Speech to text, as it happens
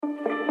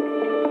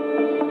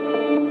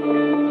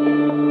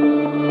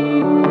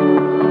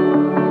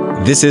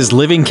This is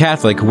Living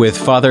Catholic with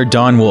Father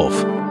Don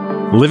Wolf.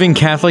 Living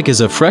Catholic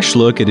is a fresh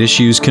look at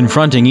issues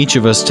confronting each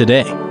of us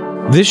today.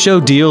 This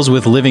show deals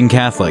with living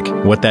Catholic,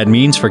 what that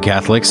means for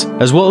Catholics,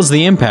 as well as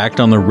the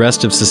impact on the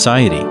rest of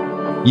society.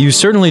 You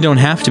certainly don't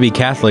have to be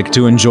Catholic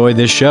to enjoy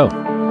this show.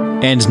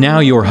 And now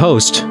your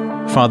host,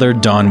 Father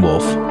Don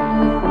Wolf.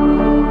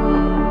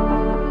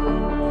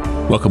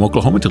 Welcome,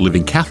 Oklahoma, to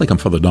Living Catholic. I'm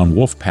Father Don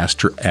Wolf,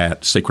 pastor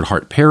at Sacred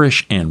Heart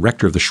Parish and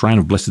rector of the Shrine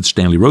of Blessed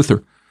Stanley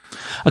Rother.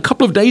 A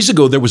couple of days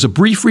ago, there was a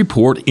brief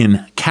report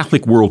in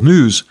Catholic World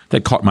News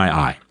that caught my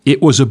eye.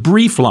 It was a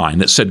brief line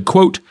that said,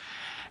 quote,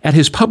 "At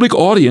his public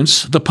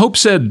audience, the Pope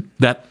said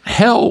that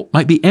hell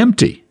might be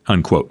empty,"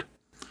 unquote.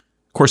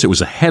 Of course, it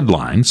was a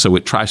headline, so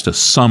it tries to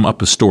sum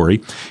up a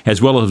story,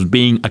 as well as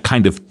being a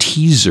kind of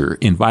teaser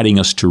inviting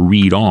us to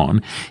read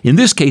on. In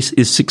this case,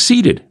 it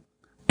succeeded.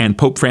 And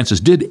Pope Francis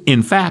did,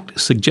 in fact,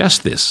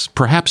 suggest this.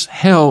 Perhaps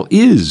hell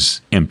is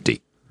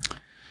empty.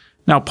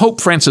 Now, Pope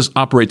Francis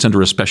operates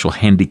under a special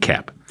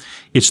handicap.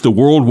 It's the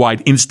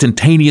worldwide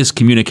instantaneous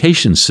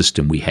communication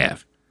system we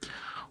have.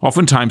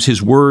 Oftentimes,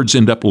 his words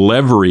end up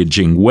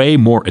leveraging way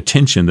more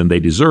attention than they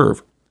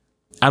deserve.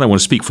 I don't want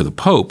to speak for the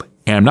Pope,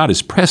 and I'm not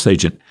his press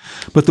agent,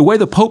 but the way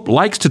the Pope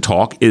likes to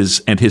talk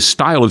and his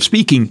style of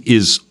speaking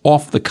is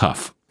off the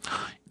cuff,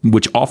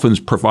 which often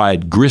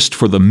provide grist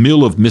for the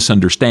mill of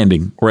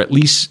misunderstanding, or at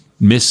least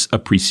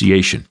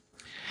misappreciation.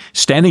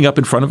 Standing up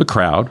in front of a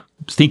crowd,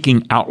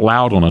 thinking out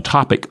loud on a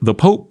topic, the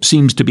Pope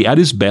seems to be at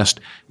his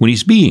best when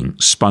he's being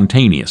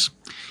spontaneous.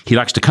 He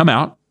likes to come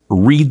out,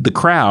 read the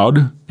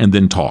crowd, and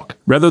then talk.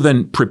 Rather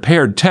than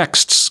prepared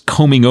texts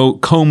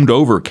combed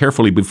over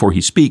carefully before he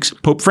speaks,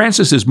 Pope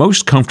Francis is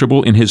most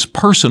comfortable in his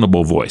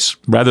personable voice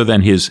rather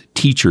than his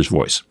teacher's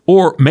voice.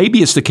 Or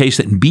maybe it's the case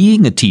that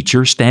being a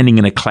teacher, standing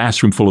in a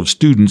classroom full of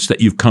students that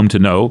you've come to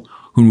know,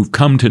 who've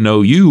come to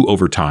know you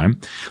over time,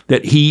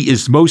 that he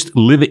is most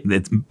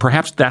living,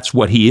 perhaps that's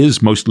what he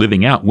is most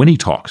living out when he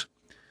talks.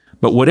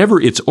 But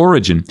whatever its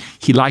origin,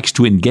 he likes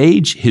to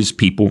engage his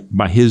people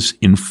by his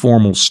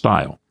informal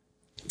style,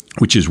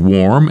 which is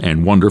warm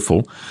and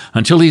wonderful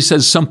until he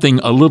says something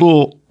a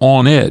little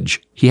on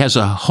edge. He has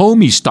a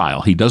homey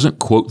style. He doesn't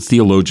quote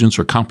theologians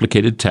or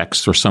complicated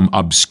texts or some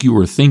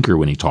obscure thinker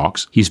when he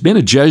talks. He's been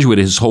a Jesuit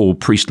his whole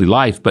priestly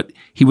life, but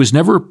he was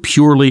never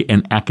purely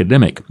an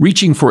academic.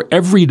 Reaching for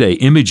everyday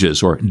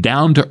images or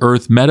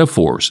down-to-earth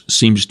metaphors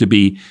seems to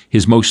be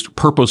his most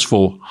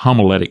purposeful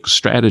homiletic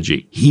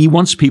strategy. He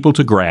wants people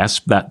to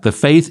grasp that the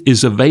faith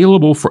is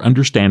available for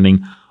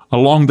understanding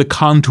along the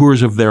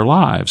contours of their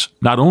lives,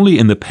 not only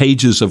in the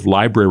pages of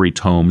library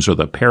tomes or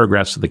the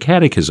paragraphs of the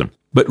catechism,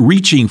 but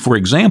reaching for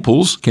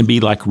examples can be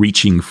like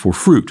reaching for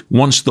fruit.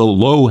 Once the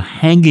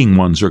low-hanging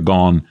ones are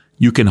gone,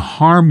 you can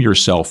harm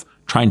yourself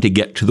trying to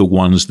get to the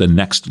ones the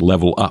next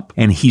level up.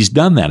 And he's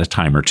done that a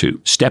time or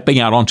two. Stepping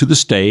out onto the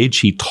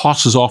stage, he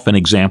tosses off an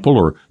example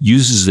or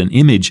uses an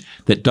image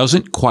that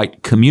doesn't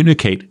quite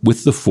communicate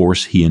with the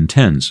force he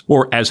intends.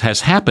 Or, as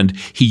has happened,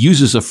 he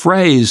uses a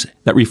phrase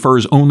that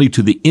refers only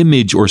to the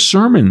image or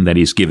sermon that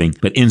he's giving,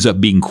 but ends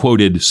up being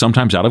quoted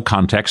sometimes out of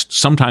context,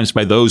 sometimes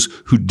by those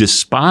who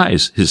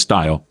despise his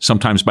style,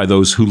 sometimes by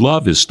those who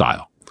love his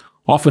style.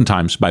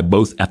 Oftentimes by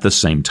both at the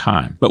same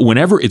time. But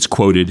whenever it's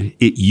quoted,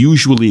 it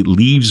usually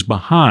leaves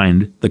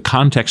behind the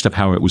context of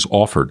how it was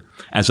offered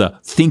as a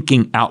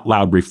thinking out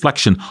loud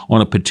reflection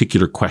on a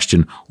particular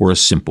question or a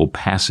simple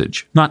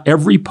passage. Not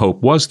every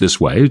pope was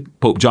this way.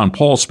 Pope John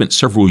Paul spent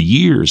several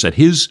years at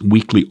his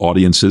weekly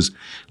audiences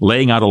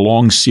laying out a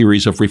long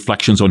series of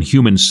reflections on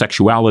human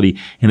sexuality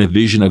and a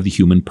vision of the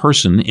human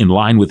person in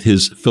line with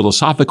his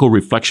philosophical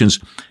reflections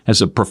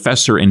as a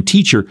professor and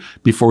teacher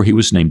before he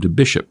was named a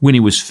bishop. When he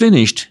was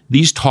finished,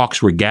 these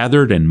talks were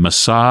gathered and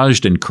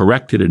massaged and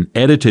corrected and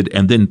edited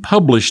and then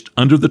published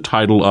under the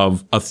title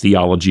of A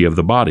Theology of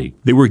the Body.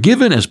 They were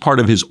given as part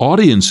of his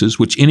audiences,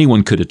 which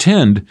anyone could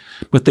attend,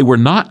 but they were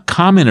not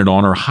commented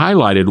on or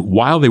highlighted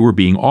while they were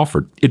being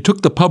offered. It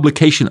took the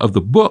publication of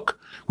the book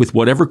with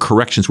whatever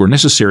corrections were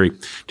necessary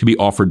to be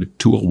offered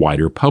to a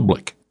wider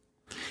public.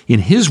 In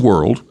his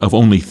world of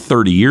only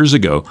 30 years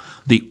ago,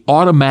 the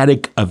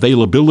automatic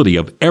availability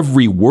of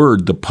every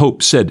word the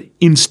Pope said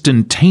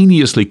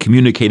instantaneously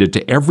communicated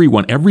to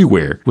everyone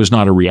everywhere was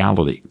not a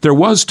reality. There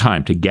was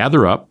time to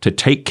gather up, to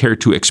take care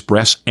to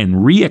express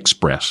and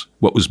re-express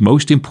what was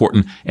most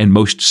important and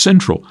most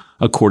central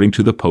according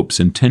to the Pope's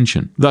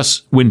intention.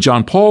 Thus, when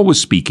John Paul was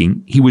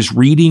speaking, he was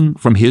reading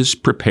from his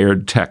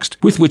prepared text,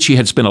 with which he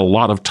had spent a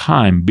lot of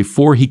time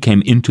before he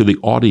came into the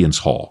audience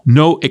hall.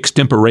 No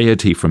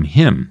extemporeity from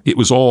him. It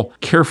was all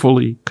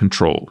carefully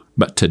controlled.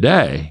 But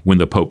today, when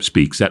the Pope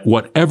speaks, at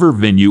whatever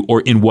venue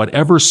or in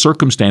whatever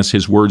circumstance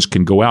his words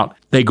can go out,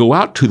 they go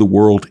out to the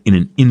world in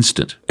an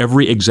instant.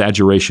 Every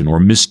exaggeration or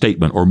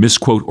misstatement or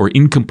misquote or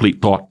incomplete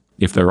thought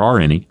if there are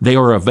any, they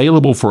are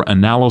available for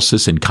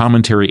analysis and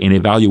commentary and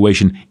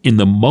evaluation in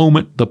the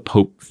moment the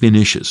Pope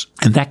finishes.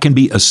 And that can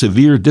be a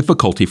severe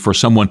difficulty for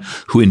someone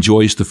who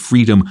enjoys the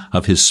freedom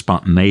of his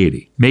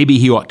spontaneity. Maybe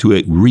he ought to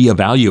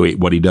reevaluate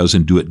what he does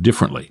and do it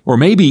differently. Or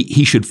maybe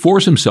he should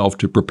force himself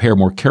to prepare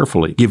more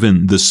carefully,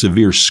 given the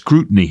severe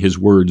scrutiny his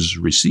words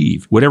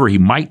receive. Whatever he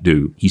might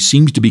do, he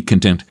seems to be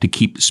content to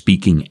keep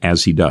speaking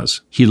as he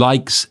does. He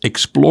likes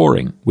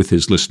exploring with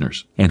his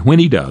listeners. And when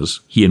he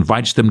does, he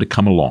invites them to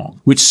come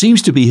along, which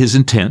seems to be his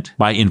intent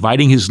by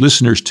inviting his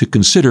listeners to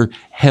consider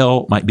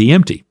hell might be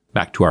empty.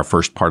 Back to our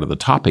first part of the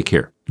topic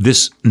here.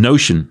 This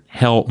notion,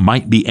 hell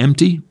might be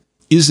empty,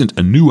 isn't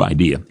a new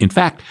idea. In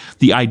fact,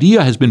 the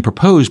idea has been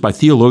proposed by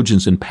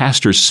theologians and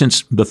pastors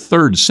since the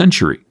 3rd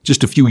century.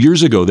 Just a few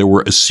years ago, there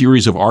were a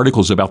series of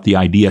articles about the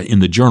idea in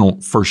the journal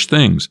First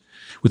Things,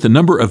 with a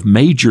number of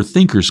major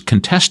thinkers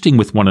contesting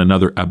with one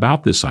another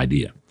about this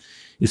idea.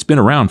 It's been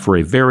around for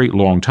a very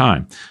long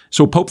time.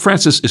 So Pope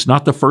Francis is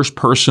not the first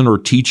person or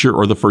teacher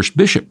or the first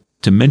bishop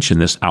to mention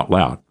this out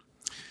loud.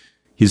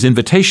 His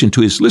invitation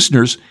to his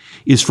listeners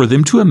is for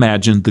them to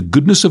imagine the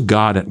goodness of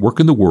God at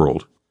work in the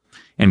world.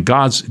 And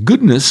God's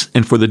goodness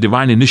and for the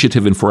divine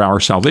initiative and for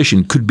our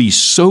salvation could be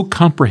so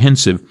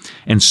comprehensive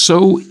and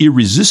so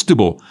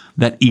irresistible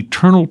that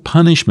eternal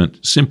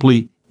punishment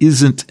simply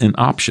isn't an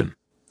option.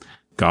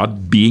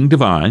 God, being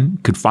divine,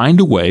 could find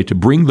a way to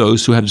bring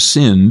those who have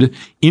sinned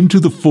into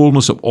the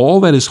fullness of all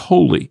that is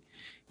holy,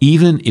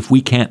 even if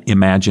we can't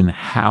imagine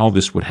how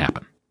this would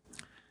happen.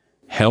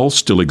 Hell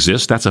still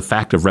exists. That's a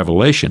fact of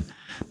revelation.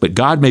 But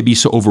God may be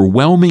so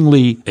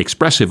overwhelmingly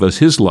expressive as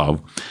his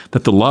love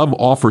that the love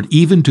offered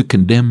even to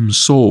condemned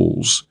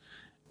souls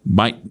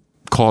might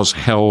cause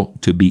hell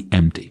to be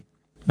empty.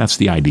 That's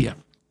the idea.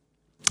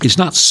 It's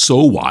not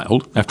so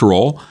wild. After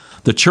all,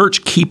 the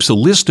church keeps a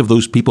list of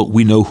those people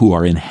we know who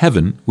are in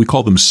heaven. We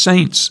call them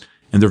saints,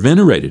 and they're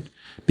venerated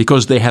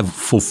because they have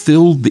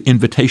fulfilled the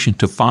invitation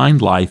to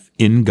find life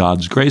in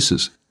God's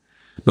graces.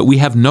 But we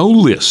have no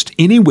list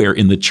anywhere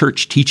in the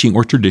church teaching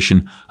or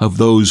tradition of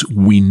those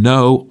we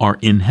know are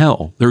in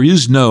hell. There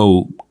is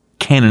no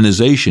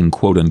canonization,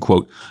 quote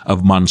unquote,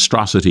 of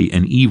monstrosity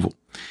and evil.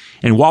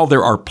 And while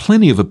there are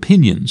plenty of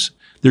opinions,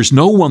 there's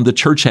no one the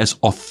church has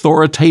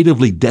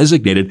authoritatively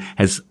designated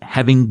as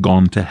having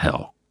gone to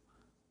hell.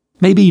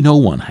 Maybe no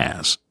one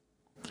has.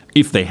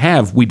 If they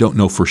have, we don't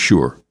know for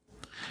sure.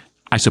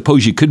 I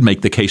suppose you could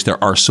make the case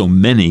there are so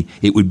many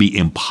it would be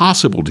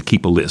impossible to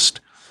keep a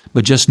list.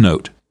 But just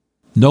note,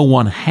 no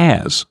one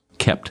has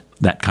kept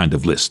that kind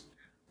of list.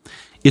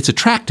 It's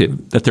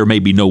attractive that there may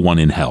be no one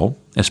in hell,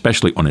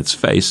 especially on its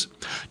face.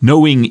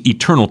 Knowing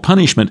eternal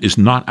punishment is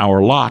not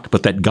our lot,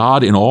 but that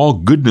God in all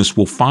goodness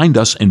will find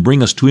us and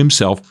bring us to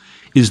himself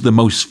is the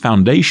most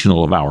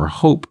foundational of our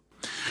hope.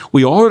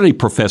 We already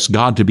profess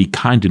God to be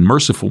kind and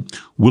merciful,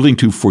 willing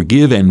to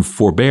forgive and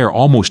forbear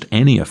almost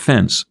any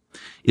offense.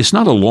 It's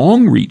not a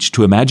long reach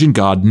to imagine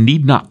God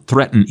need not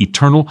threaten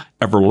eternal,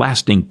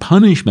 everlasting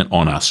punishment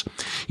on us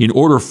in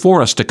order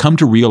for us to come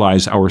to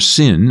realize our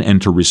sin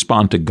and to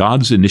respond to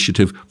God's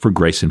initiative for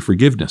grace and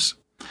forgiveness.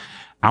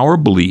 Our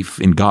belief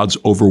in God's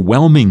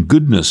overwhelming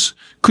goodness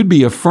could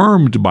be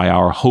affirmed by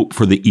our hope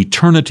for the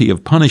eternity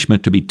of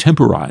punishment to be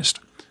temporized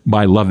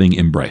by loving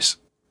embrace.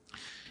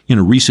 In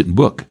a recent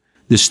book,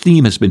 this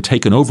theme has been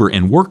taken over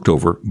and worked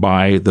over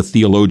by the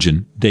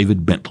theologian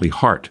David Bentley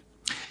Hart.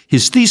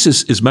 His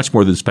thesis is much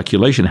more than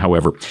speculation,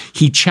 however.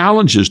 He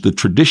challenges the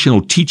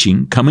traditional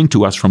teaching coming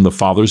to us from the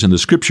fathers and the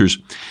scriptures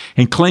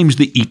and claims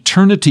the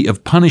eternity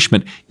of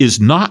punishment is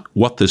not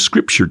what the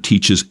scripture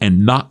teaches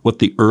and not what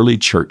the early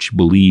church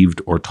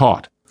believed or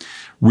taught.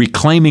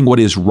 Reclaiming what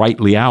is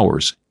rightly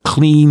ours,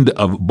 cleaned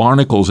of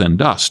barnacles and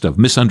dust, of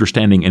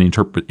misunderstanding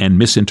and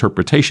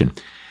misinterpretation.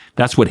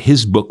 That's what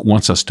his book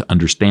wants us to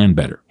understand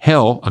better.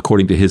 Hell,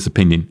 according to his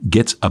opinion,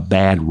 gets a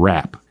bad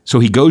rap. So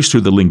he goes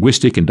through the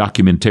linguistic and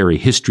documentary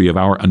history of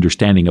our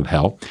understanding of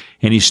hell,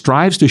 and he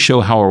strives to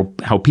show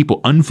how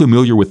people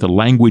unfamiliar with the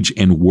language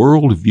and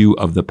worldview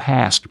of the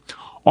past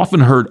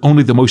often heard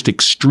only the most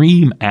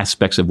extreme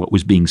aspects of what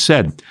was being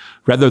said,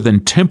 rather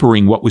than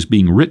tempering what was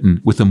being written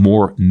with a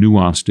more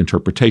nuanced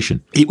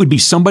interpretation. It would be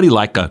somebody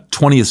like a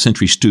 20th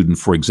century student,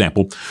 for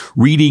example,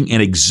 reading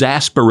an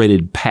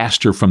exasperated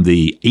pastor from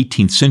the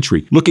 18th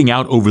century, looking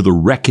out over the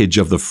wreckage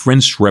of the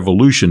French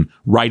Revolution,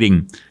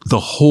 writing, "The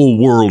whole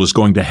world is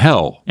going to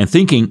hell," and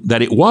thinking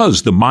that it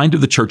was the mind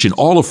of the church in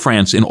all of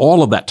France in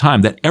all of that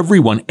time, that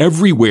everyone,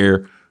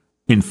 everywhere,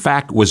 in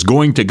fact, was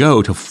going to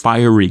go to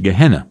fiery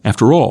Gehenna.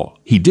 After all,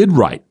 he did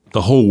write,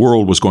 the whole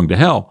world was going to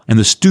hell, and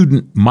the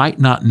student might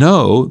not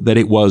know that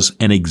it was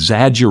an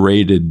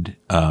exaggerated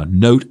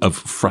note of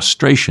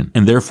frustration,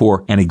 and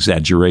therefore an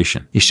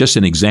exaggeration. It's just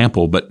an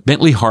example, but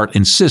Bentley Hart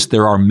insists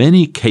there are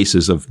many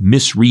cases of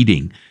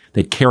misreading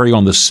that carry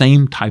on the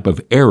same type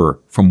of error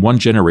from one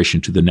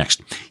generation to the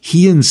next.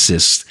 He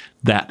insists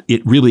that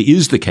it really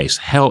is the case.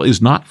 Hell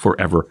is not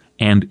forever,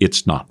 and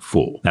it's not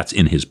full. That's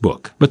in his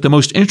book. But the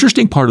most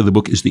interesting part of the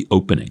book is the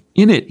opening.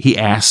 In it, he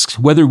asks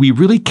whether we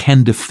really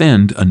can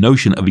defend a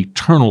notion of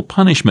eternal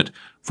punishment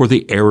for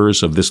the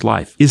errors of this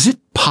life. Is it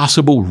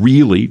possible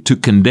really to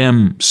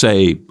condemn,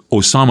 say,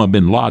 Osama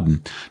bin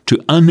Laden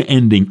to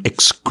unending,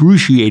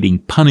 excruciating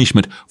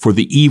punishment for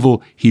the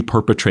evil he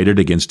perpetrated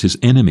against his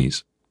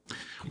enemies?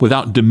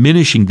 Without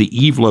diminishing the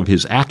evil of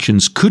his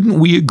actions, couldn't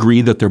we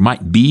agree that there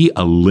might be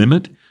a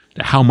limit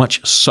to how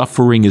much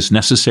suffering is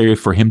necessary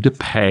for him to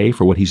pay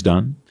for what he's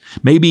done?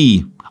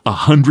 Maybe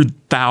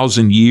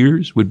 100,000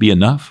 years would be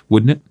enough,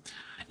 wouldn't it?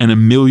 And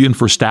 1 million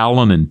for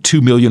Stalin, and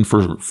 2 million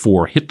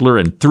for Hitler,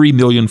 and 3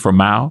 million for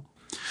Mao?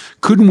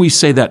 Couldn't we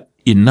say that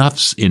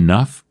enough's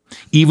enough,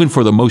 even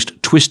for the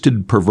most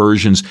twisted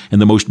perversions and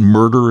the most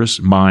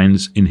murderous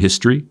minds in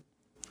history?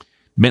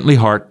 Bentley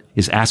Hart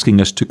is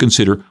asking us to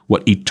consider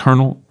what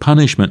eternal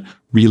punishment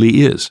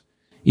really is.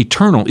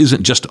 Eternal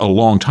isn't just a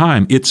long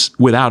time, it's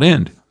without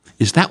end.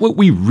 Is that what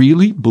we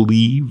really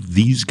believe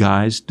these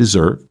guys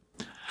deserve?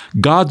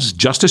 God's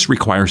justice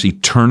requires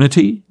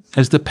eternity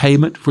as the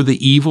payment for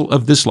the evil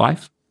of this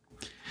life?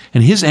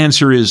 And his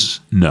answer is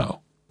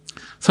no.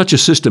 Such a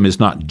system is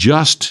not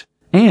just,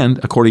 and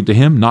according to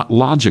him, not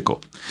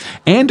logical.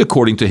 And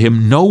according to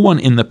him, no one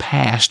in the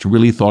past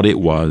really thought it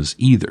was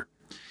either.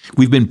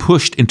 We've been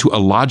pushed into a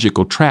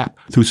logical trap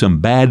through some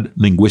bad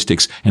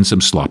linguistics and some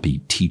sloppy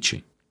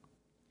teaching.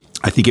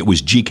 I think it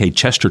was G.K.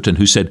 Chesterton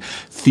who said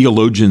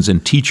theologians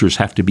and teachers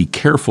have to be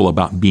careful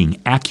about being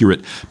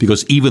accurate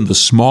because even the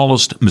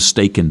smallest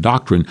mistake in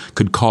doctrine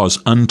could cause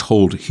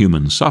untold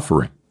human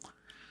suffering.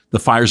 The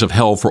fires of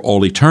hell for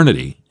all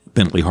eternity,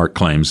 Bentley Hart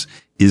claims,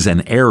 is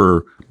an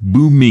error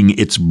booming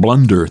its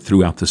blunder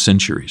throughout the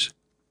centuries.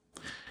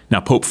 Now,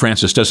 Pope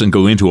Francis doesn't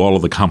go into all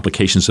of the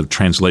complications of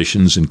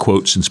translations and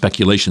quotes and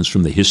speculations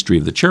from the history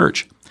of the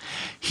Church.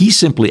 He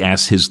simply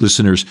asks his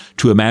listeners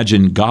to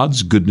imagine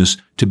God's goodness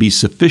to be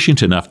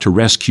sufficient enough to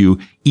rescue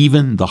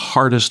even the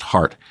hardest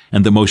heart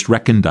and the most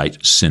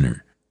recondite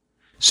sinner.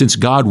 Since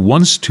God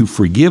wants to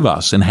forgive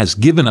us and has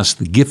given us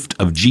the gift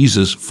of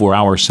Jesus for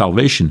our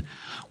salvation,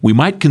 we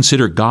might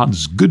consider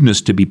God's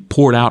goodness to be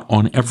poured out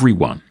on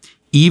everyone,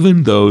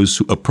 even those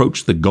who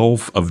approach the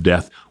gulf of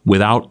death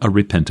without a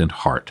repentant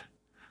heart.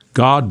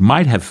 God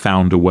might have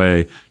found a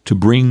way to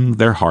bring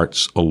their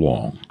hearts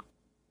along.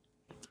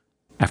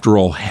 After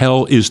all,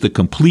 hell is the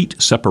complete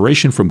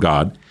separation from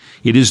God.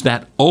 It is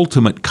that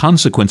ultimate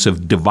consequence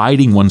of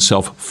dividing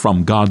oneself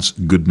from God's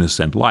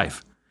goodness and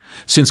life.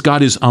 Since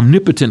God is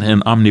omnipotent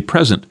and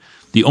omnipresent,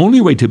 the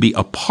only way to be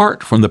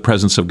apart from the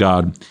presence of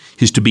God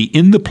is to be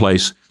in the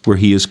place where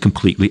he is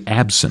completely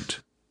absent,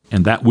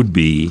 and that would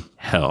be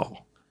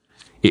hell.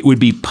 It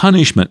would be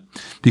punishment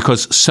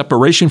because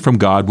separation from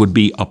God would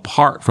be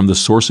apart from the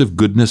source of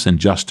goodness and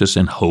justice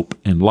and hope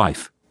and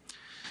life.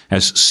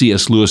 As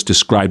C.S. Lewis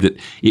described it,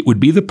 it would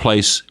be the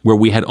place where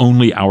we had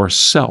only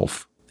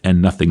ourself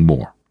and nothing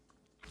more.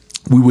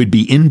 We would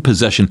be in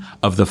possession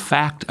of the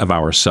fact of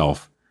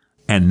ourself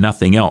and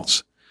nothing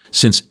else,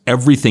 since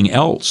everything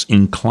else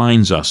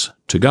inclines us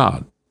to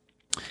God.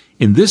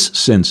 In this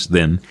sense,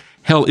 then,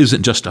 hell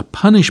isn't just a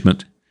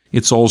punishment,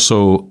 it's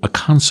also a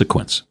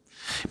consequence.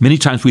 Many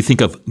times we think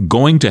of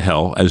going to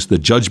hell as the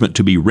judgment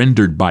to be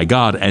rendered by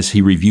God as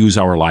he reviews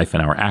our life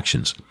and our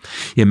actions.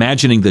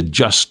 Imagining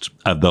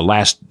the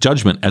last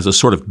judgment as a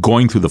sort of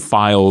going through the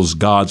files,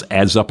 God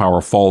adds up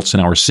our faults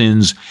and our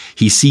sins.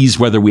 He sees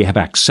whether we have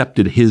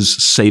accepted his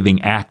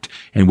saving act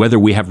and whether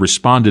we have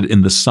responded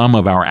in the sum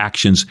of our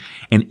actions.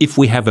 And if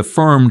we have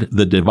affirmed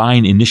the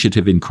divine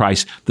initiative in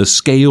Christ, the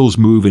scales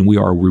move and we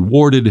are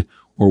rewarded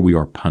or we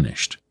are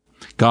punished.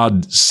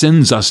 God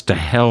sends us to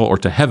hell or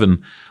to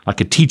heaven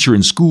like a teacher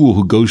in school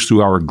who goes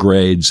through our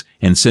grades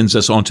and sends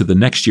us on to the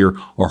next year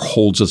or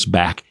holds us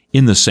back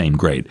in the same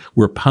grade.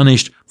 We're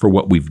punished for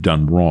what we've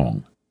done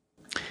wrong.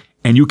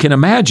 And you can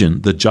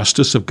imagine the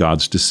justice of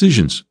God's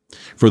decisions.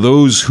 For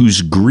those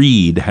whose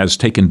greed has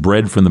taken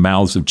bread from the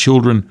mouths of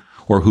children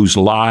or whose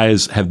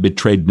lies have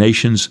betrayed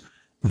nations,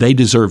 they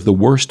deserve the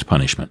worst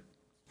punishment.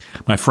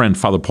 My friend,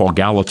 Father Paul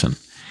Gallatin,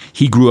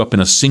 he grew up in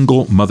a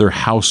single-mother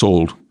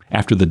household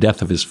after the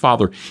death of his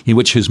father, in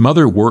which his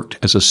mother worked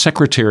as a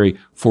secretary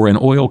for an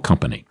oil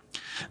company.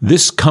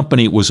 This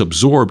company was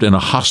absorbed in a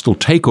hostile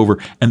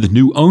takeover, and the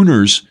new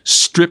owners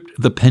stripped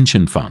the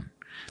pension fund.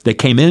 They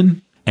came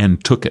in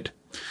and took it.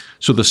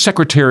 So the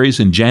secretaries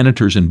and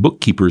janitors and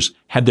bookkeepers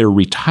had their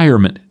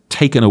retirement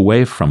taken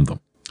away from them.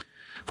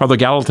 Father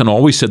Gallatin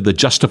always said the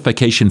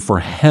justification for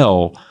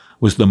hell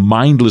was the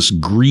mindless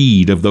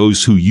greed of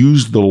those who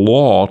used the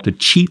law to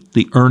cheat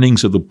the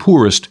earnings of the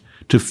poorest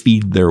to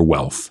feed their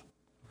wealth.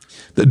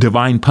 The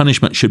divine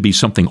punishment should be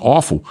something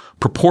awful,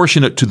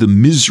 proportionate to the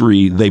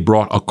misery they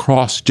brought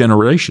across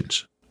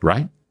generations,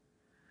 right?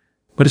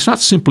 But it's not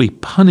simply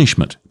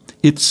punishment.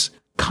 It's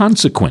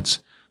consequence.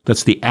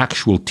 That's the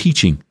actual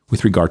teaching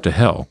with regard to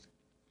hell.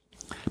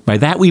 By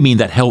that we mean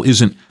that hell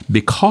isn't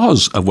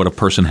because of what a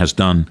person has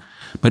done,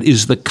 but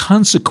is the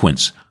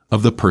consequence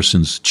of the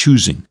person's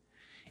choosing.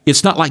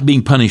 It's not like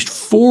being punished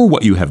for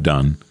what you have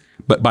done,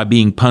 but by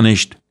being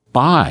punished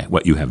by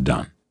what you have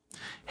done.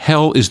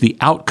 Hell is the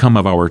outcome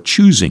of our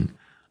choosing,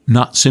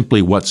 not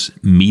simply what's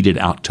meted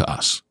out to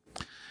us.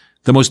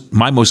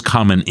 My most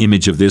common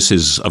image of this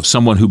is of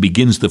someone who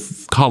begins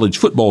the college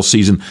football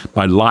season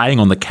by lying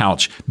on the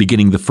couch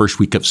beginning the first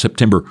week of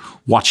September,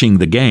 watching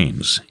the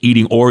games,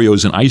 eating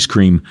Oreos and ice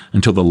cream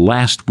until the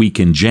last week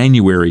in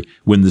January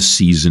when the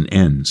season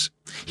ends.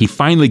 He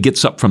finally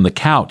gets up from the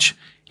couch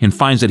and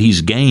finds that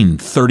he's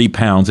gained 30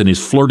 pounds and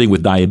is flirting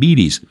with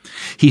diabetes.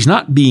 He's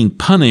not being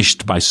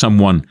punished by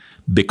someone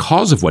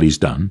because of what he's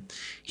done.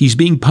 He's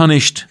being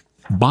punished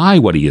by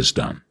what he has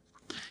done.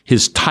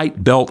 His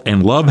tight belt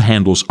and love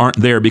handles aren't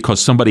there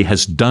because somebody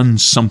has done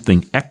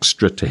something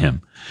extra to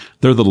him.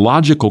 They're the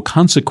logical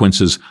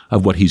consequences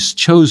of what he's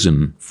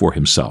chosen for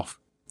himself.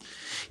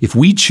 If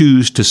we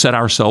choose to set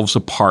ourselves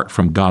apart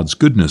from God's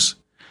goodness,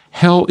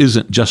 hell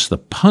isn't just the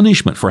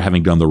punishment for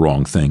having done the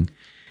wrong thing.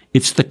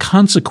 It's the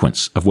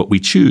consequence of what we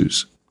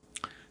choose.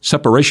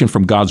 Separation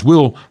from God's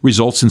will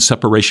results in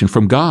separation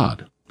from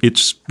God.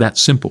 It's that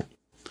simple.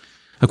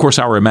 Of course,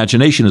 our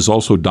imagination is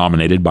also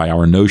dominated by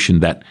our notion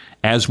that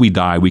as we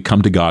die, we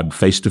come to God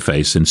face to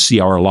face and see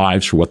our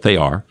lives for what they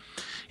are.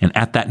 And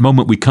at that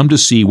moment, we come to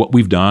see what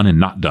we've done and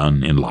not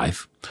done in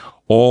life.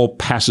 All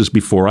passes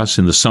before us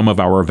in the sum of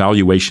our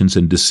evaluations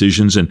and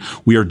decisions, and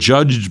we are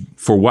judged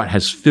for what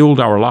has filled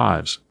our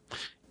lives.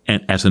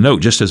 And as a note,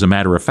 just as a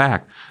matter of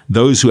fact,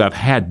 those who have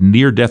had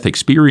near-death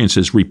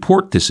experiences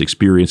report this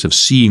experience of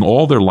seeing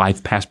all their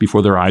life pass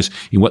before their eyes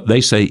in what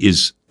they say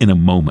is in a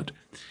moment.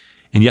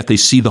 And yet they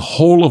see the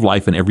whole of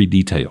life in every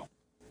detail.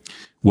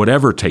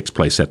 Whatever takes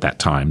place at that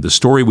time, the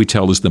story we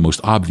tell is the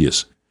most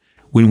obvious.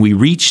 When we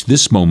reach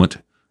this moment,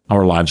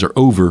 our lives are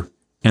over,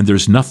 and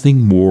there's nothing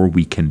more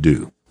we can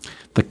do.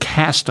 The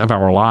cast of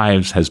our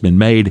lives has been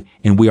made,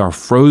 and we are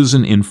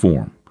frozen in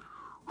form.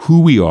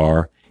 Who we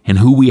are and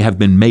who we have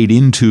been made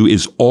into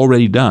is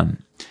already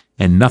done,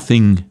 and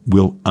nothing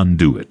will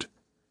undo it.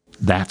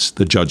 That's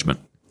the judgment.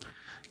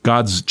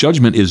 God's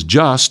judgment is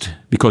just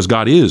because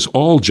God is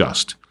all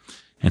just.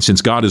 And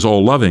since God is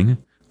all-loving,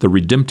 the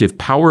redemptive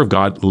power of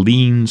God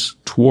leans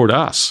toward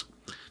us.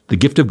 The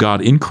gift of God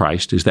in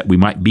Christ is that we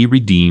might be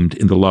redeemed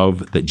in the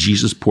love that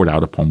Jesus poured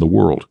out upon the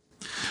world.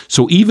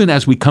 So even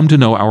as we come to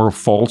know our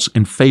faults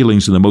and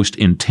failings in the most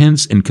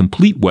intense and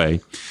complete way,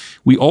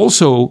 we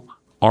also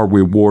are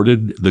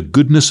rewarded the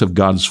goodness of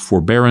God's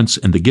forbearance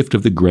and the gift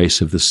of the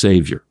grace of the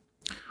Savior.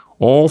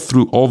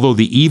 Although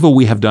the evil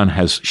we have done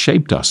has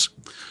shaped us,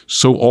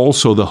 so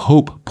also the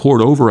hope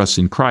poured over us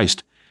in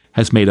Christ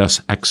has made us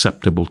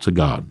acceptable to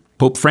God.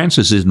 Pope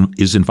Francis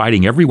is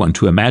inviting everyone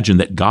to imagine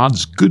that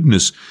God's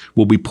goodness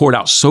will be poured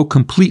out so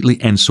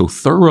completely and so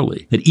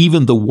thoroughly that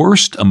even the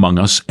worst among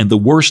us and the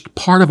worst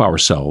part of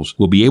ourselves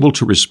will be able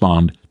to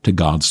respond to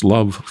God's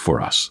love for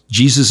us.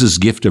 Jesus'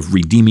 gift of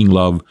redeeming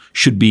love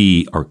should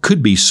be, or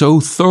could be, so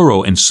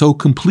thorough and so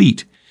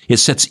complete, it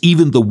sets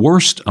even the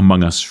worst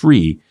among us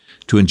free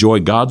to enjoy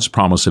God's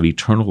promise of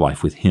eternal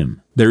life with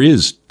Him. There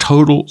is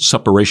total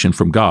separation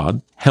from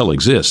God. Hell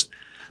exists.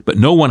 But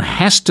no one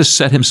has to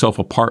set himself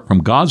apart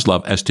from God's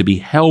love as to be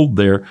held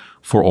there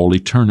for all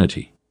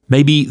eternity.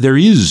 Maybe there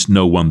is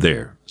no one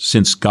there,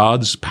 since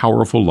God's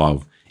powerful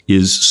love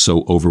is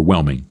so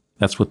overwhelming.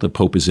 That's what the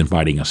Pope is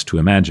inviting us to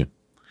imagine.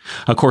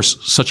 Of course,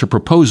 such a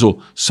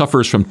proposal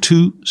suffers from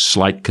two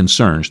slight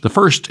concerns. The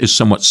first is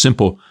somewhat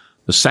simple.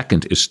 The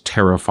second is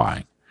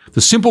terrifying.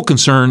 The simple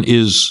concern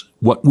is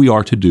what we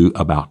are to do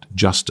about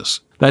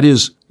justice. That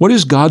is, what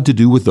is God to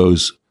do with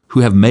those who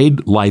have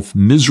made life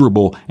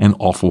miserable and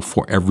awful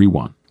for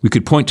everyone? We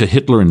could point to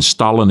Hitler and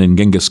Stalin and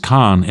Genghis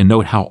Khan and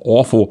note how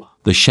awful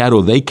the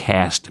shadow they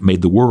cast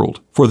made the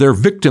world. For their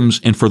victims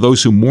and for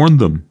those who mourn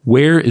them,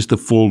 where is the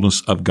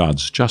fullness of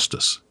God's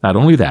justice? Not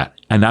only that,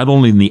 and not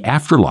only in the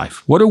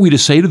afterlife, what are we to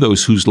say to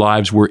those whose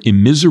lives were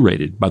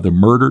immiserated by the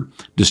murder,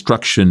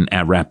 destruction,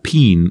 and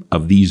rapine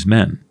of these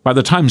men? By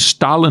the time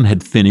Stalin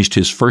had finished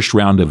his first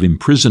round of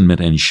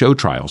imprisonment and show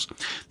trials,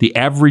 the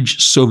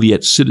average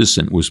Soviet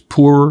citizen was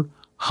poorer,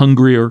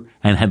 hungrier,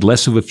 and had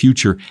less of a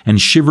future,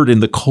 and shivered in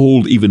the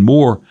cold even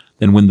more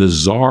than when the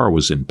Tsar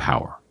was in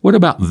power. What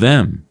about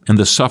them and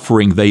the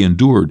suffering they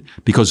endured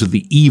because of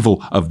the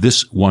evil of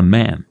this one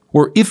man?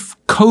 Or if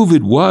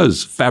COVID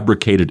was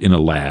fabricated in a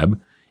lab,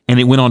 and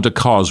it went on to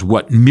cause,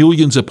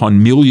 millions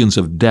upon millions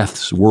of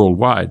deaths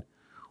worldwide,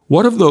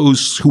 what of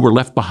those who were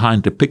left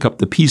behind to pick up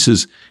the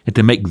pieces and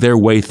to make their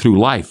way through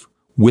life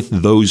with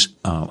those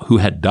who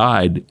had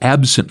died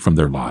absent from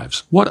their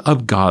lives? What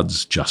of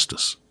God's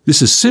justice?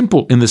 This is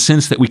simple in the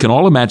sense that we can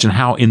all imagine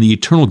how in the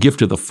eternal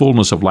gift of the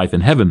fullness of life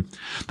in heaven,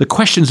 the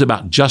questions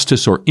about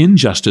justice or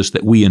injustice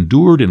that we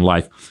endured in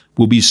life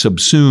will be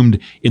subsumed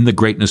in the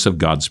greatness of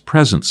God's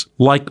presence.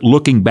 Like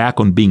looking back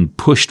on being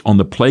pushed on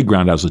the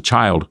playground as a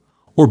child,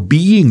 or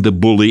being the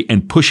bully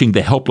and pushing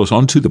the helpless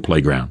onto the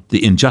playground.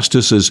 The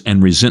injustices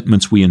and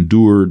resentments we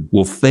endured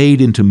will fade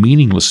into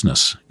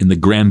meaninglessness in the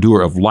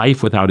grandeur of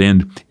life without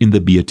end in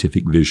the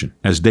beatific vision.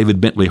 As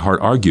David Bentley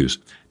Hart argues,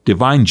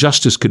 divine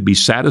justice could be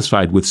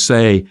satisfied with,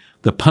 say,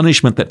 the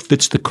punishment that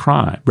fits the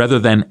crime, rather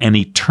than an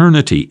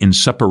eternity in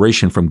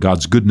separation from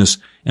God's goodness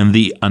and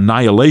the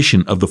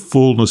annihilation of the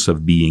fullness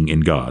of being in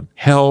God.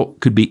 Hell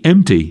could be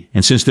empty,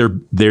 and since there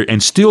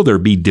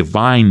be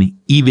divine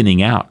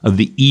evening out of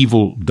the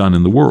evil done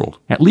in the world.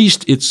 At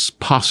least it's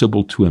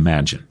possible to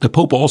imagine. The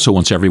Pope also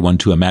wants everyone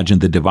to imagine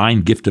the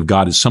divine gift of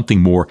God as something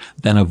more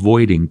than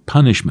avoiding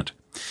punishment.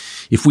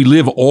 If we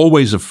live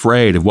always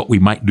afraid of what we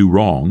might do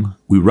wrong,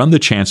 we run the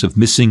chance of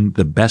missing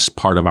the best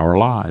part of our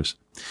lives.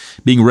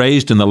 Being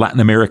raised in the Latin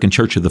American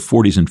church of the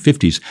 40s and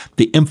 50s,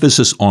 the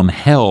emphasis on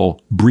hell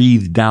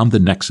breathed down the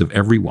necks of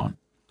everyone.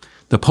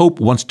 The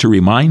Pope wants to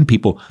remind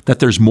people that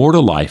there's more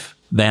to life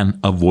than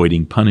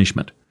avoiding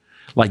punishment.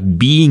 Like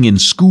being in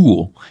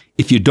school,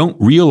 if you don't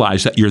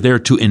realize that you're there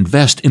to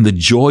invest in the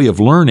joy of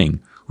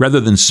learning, rather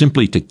than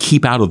simply to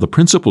keep out of the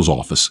principal's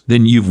office,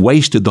 then you've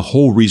wasted the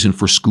whole reason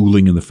for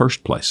schooling in the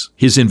first place.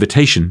 His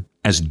invitation,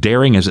 as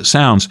daring as it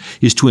sounds,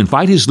 is to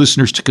invite his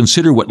listeners to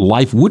consider what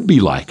life would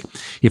be like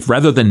if,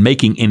 rather than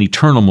making an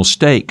eternal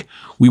mistake,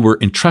 we were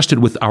entrusted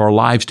with our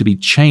lives to be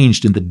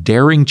changed in the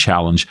daring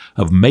challenge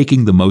of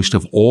making the most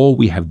of all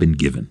we have been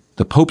given.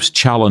 The Pope's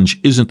challenge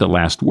isn't the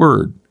last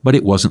word, but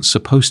it wasn't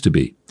supposed to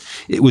be.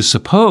 It was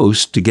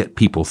supposed to get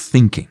people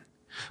thinking.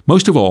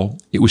 Most of all,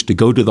 it was to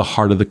go to the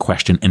heart of the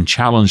question and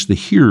challenge the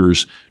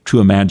hearers to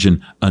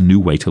imagine a new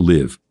way to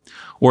live.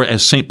 Or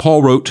as St.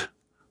 Paul wrote,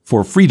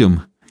 "For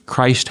freedom,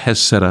 Christ has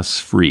set us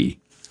free."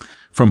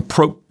 From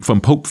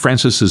Pope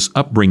Francis's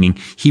upbringing,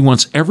 he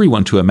wants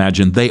everyone to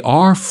imagine they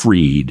are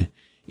freed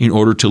in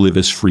order to live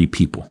as free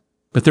people.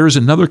 But there is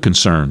another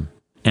concern,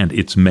 and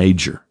it's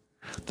major.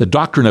 The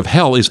doctrine of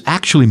hell is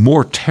actually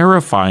more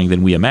terrifying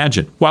than we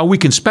imagine. While we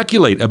can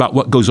speculate about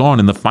what goes on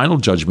in the final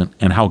judgment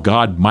and how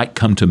God might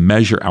come to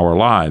measure our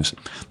lives,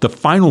 the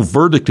final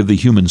verdict of the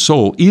human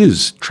soul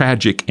is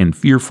tragic and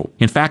fearful.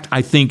 In fact,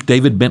 I think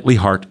David Bentley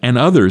Hart and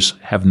others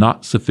have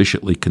not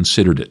sufficiently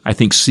considered it. I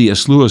think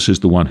C.S. Lewis is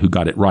the one who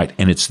got it right,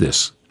 and it's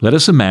this. Let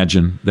us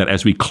imagine that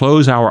as we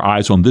close our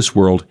eyes on this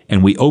world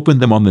and we open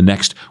them on the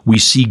next, we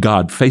see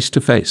God face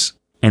to face.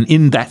 And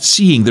in that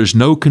seeing, there's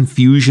no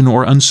confusion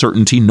or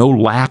uncertainty, no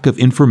lack of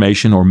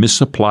information or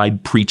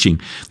misapplied preaching.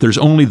 There's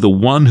only the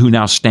one who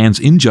now stands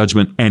in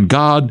judgment and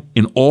God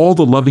in all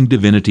the loving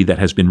divinity that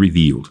has been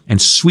revealed. And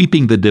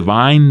sweeping the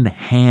divine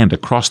hand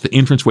across the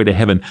entranceway to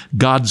heaven,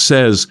 God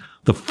says,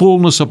 "The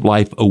fullness of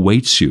life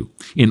awaits you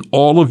in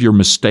all of your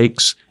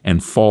mistakes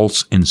and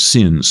faults and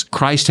sins.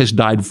 Christ has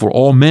died for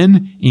all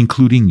men,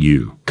 including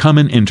you. Come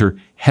and enter.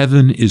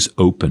 Heaven is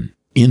open."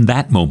 In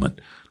that moment,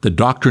 the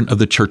doctrine of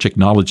the church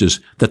acknowledges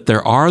that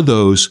there are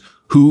those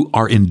who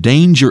are in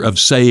danger of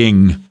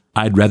saying,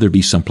 "I'd rather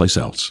be someplace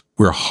else."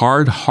 We're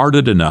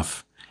hard-hearted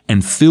enough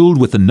and filled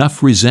with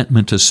enough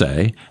resentment to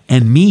say,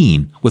 and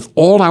mean with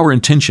all our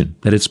intention,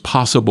 that it's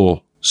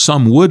possible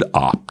some would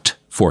opt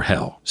for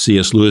hell.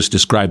 C.S. Lewis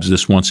describes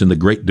this once in The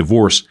Great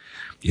Divorce,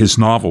 his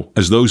novel,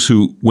 as those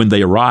who, when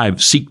they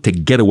arrive, seek to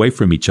get away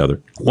from each other.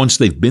 Once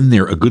they've been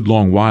there a good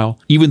long while,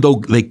 even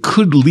though they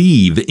could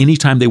leave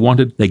anytime they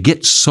wanted, they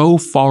get so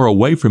far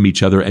away from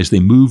each other as they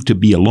move to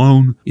be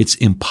alone, it's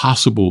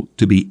impossible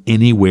to be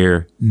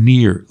anywhere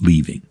near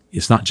leaving.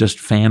 It's not just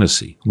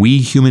fantasy. We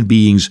human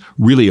beings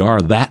really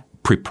are that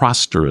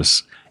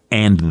preposterous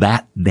and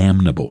that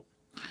damnable.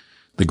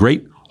 The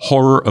great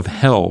horror of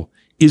hell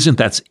isn't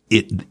that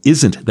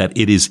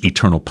it is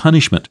eternal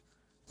punishment,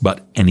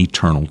 but an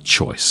eternal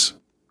choice.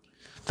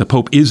 The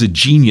Pope is a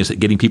genius at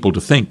getting people to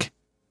think.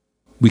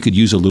 We could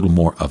use a little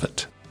more of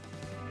it.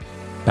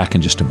 Back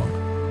in just a moment.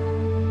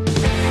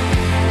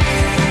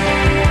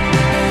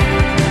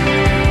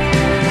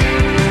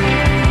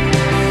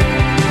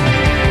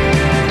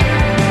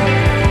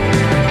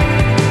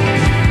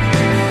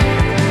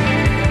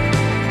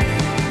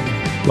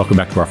 Welcome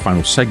back to our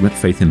final segment,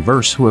 Faith in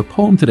Verse, with a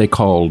poem today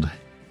called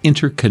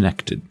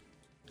Interconnected.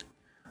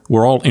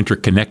 We're all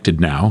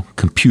interconnected now,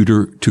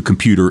 computer to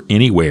computer,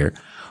 anywhere.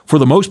 For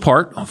the most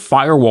part,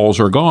 firewalls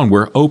are gone.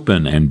 We're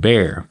open and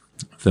bare.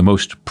 The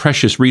most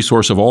precious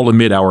resource of all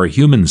amid our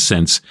human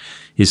sense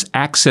is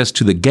access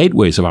to the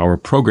gateways of our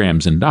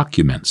programs and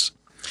documents.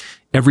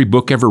 Every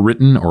book ever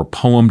written or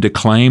poem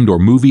declaimed or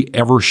movie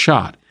ever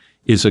shot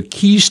is a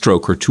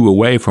keystroke or two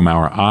away from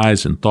our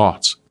eyes and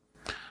thoughts.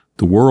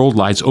 The world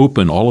lies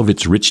open, all of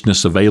its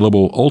richness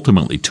available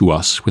ultimately to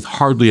us with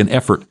hardly an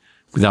effort,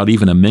 without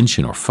even a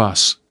mention or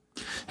fuss.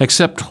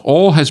 Except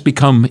all has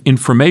become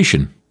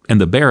information,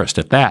 and the barest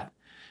at that.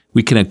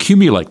 We can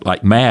accumulate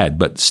like mad,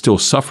 but still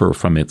suffer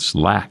from its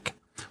lack.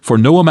 For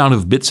no amount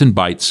of bits and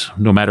bytes,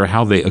 no matter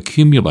how they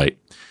accumulate,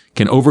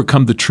 can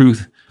overcome the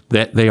truth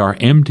that they are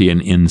empty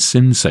and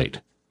insensate.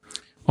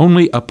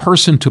 Only a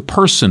person to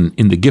person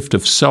in the gift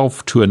of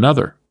self to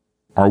another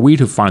are we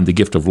to find the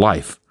gift of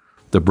life,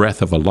 the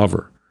breath of a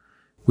lover,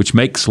 which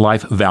makes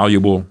life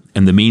valuable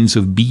and the means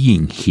of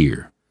being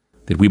here,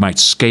 that we might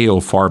scale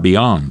far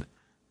beyond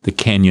the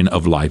canyon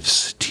of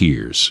life's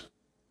tears.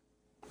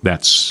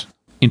 That's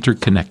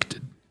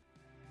interconnected.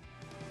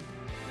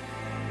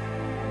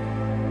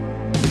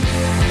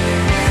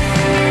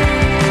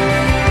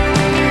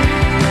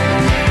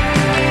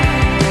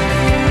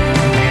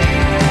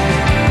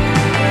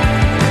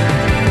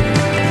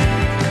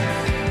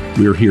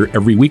 We're here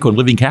every week on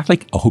Living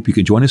Catholic. I hope you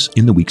can join us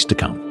in the weeks to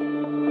come.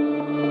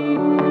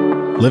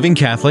 Living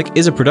Catholic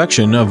is a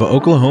production of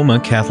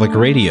Oklahoma Catholic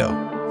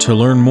Radio. To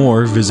learn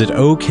more, visit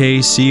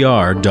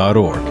okcr.org.